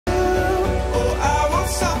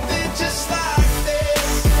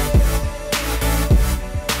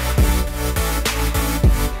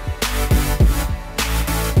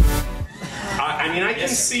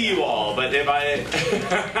see you all, but if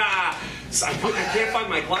so I can't find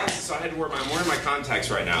my glasses, so I had to I'm wearing my contacts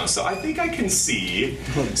right now. So I think I can see.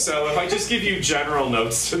 So if I just give you general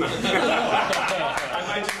notes tonight, I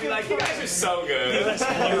might just be like, you guys are so good. I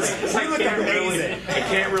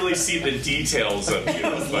can't really see the details of you.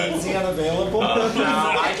 But, is he unavailable? No,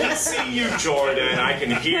 I can see you, Jordan. I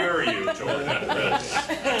can hear you, Jordan. Really.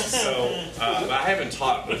 So but I haven't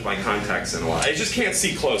taught with my contacts in a while. I just can't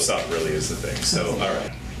see close up, really, is the thing. So, all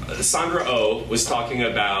right. Sandra Oh was talking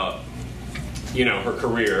about, you know, her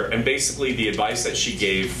career, and basically the advice that she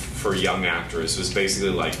gave for young actors was basically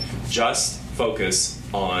like, just focus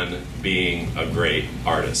on being a great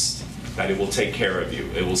artist. That it will take care of you.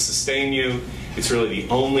 It will sustain you. It's really the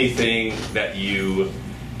only thing that you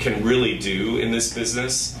can really do in this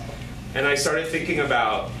business. And I started thinking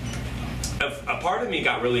about, a part of me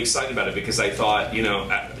got really excited about it because I thought, you know,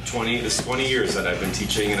 at this 20 years that I've been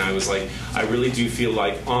teaching, and I was like, I really do feel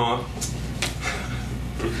like,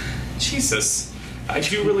 Jesus, I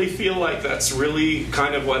do really feel like that's really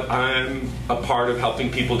kind of what I'm a part of helping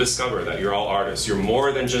people discover, that you're all artists. You're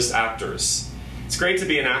more than just actors. It's great to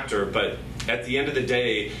be an actor, but at the end of the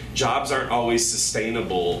day, jobs aren't always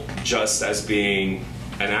sustainable just as being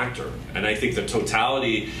an actor. And I think the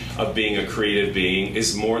totality of being a creative being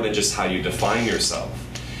is more than just how you define yourself.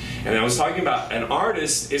 And I was talking about an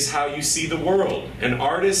artist is how you see the world. An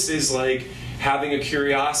artist is like having a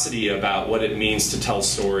curiosity about what it means to tell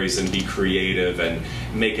stories and be creative and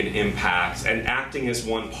make an impact. And acting is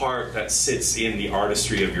one part that sits in the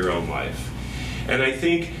artistry of your own life. And I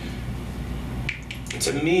think,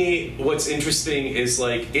 to me, what's interesting is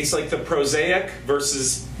like, it's like the prosaic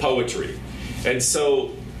versus poetry. And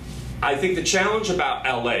so I think the challenge about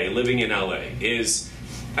LA, living in LA, is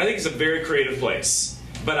I think it's a very creative place.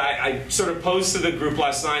 But I sort of posed to the group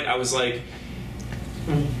last night, I was like,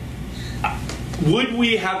 would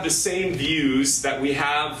we have the same views that we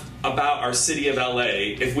have about our city of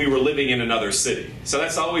LA if we were living in another city? So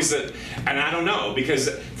that's always and I don't know, because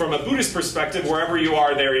from a Buddhist perspective, wherever you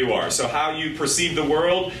are, there you are. So how you perceive the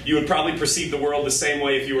world, you would probably perceive the world the same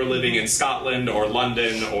way if you were living in Scotland or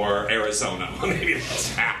London or Arizona. Well, maybe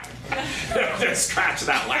that's that. Just scratch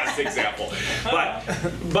that last example. But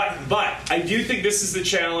I do think this is the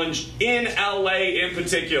challenge in LA in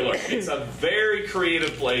particular. It's a very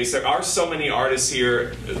creative place. There are so many artists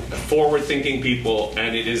here, forward-thinking people,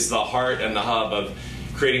 and it is the heart and the hub of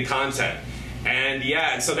creating content. And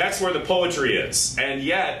yeah, so that's where the poetry is. And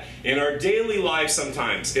yet, in our daily lives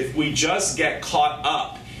sometimes, if we just get caught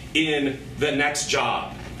up in the next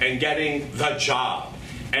job and getting the job,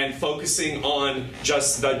 and focusing on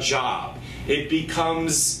just the job, it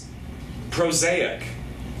becomes prosaic,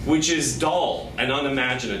 which is dull and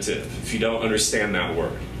unimaginative, if you don't understand that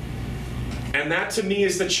word. And that, to me,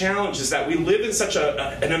 is the challenge, is that we live in such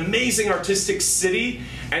an amazing artistic city,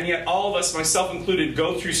 and yet all of us, myself included,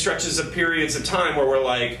 go through stretches of periods of time where we're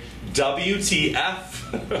like,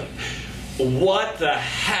 WTF? What the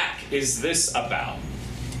heck is this about?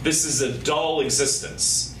 This is a dull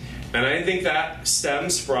existence. And I think that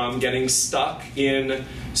stems from getting stuck in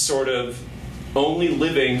sort of only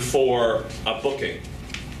living for a booking.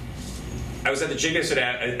 I was at the gym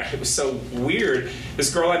yesterday, it was so weird.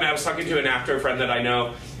 This girl I was talking to an actor friend that I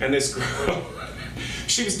know, and this girl,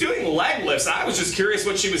 she was doing leg lifts. I was just curious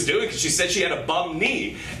what she was doing because she said she had a bum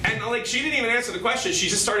knee. And like, she didn't even answer the question. She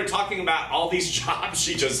just started talking about all these jobs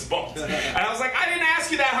she just booked. And I was like, I didn't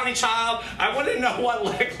ask you that, honey child. I wanted to know what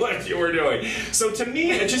leg lift you were doing. So to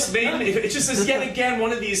me, it just is yet again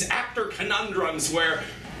one of these actor conundrums where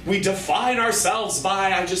we define ourselves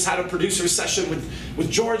by, I just had a producer session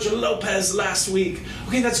with Georgia Lopez last week.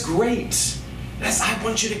 Okay, that's great. I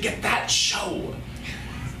want you to get that show.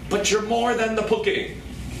 But you're more than the booking.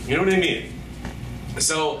 You know what I mean?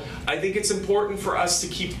 So I think it's important for us to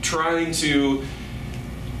keep trying to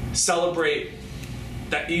celebrate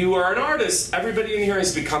that you are an artist. Everybody in here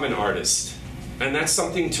has become an artist. And that's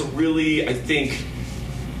something to really, I think,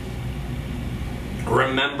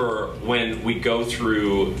 remember when we go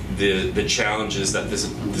through the challenges that this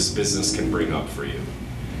business can bring up for you.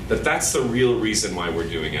 That's the real reason why we're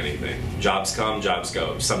doing anything. Jobs come, jobs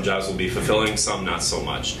go. Some jobs will be fulfilling, some not so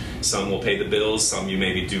much. Some will pay the bills, some you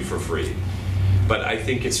maybe do for free. But I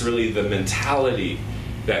think it's really the mentality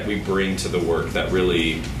that we bring to the work that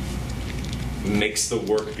really makes the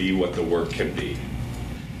work be what the work can be.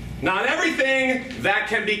 Not everything that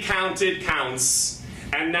can be counted counts,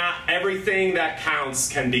 and not everything that counts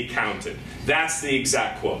can be counted. That's the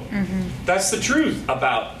exact quote. Mm-hmm. That's the truth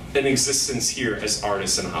about an existence here as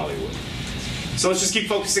artists in Hollywood. So let's just keep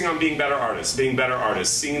focusing on being better artists, seeing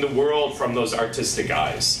the world from those artistic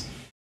eyes.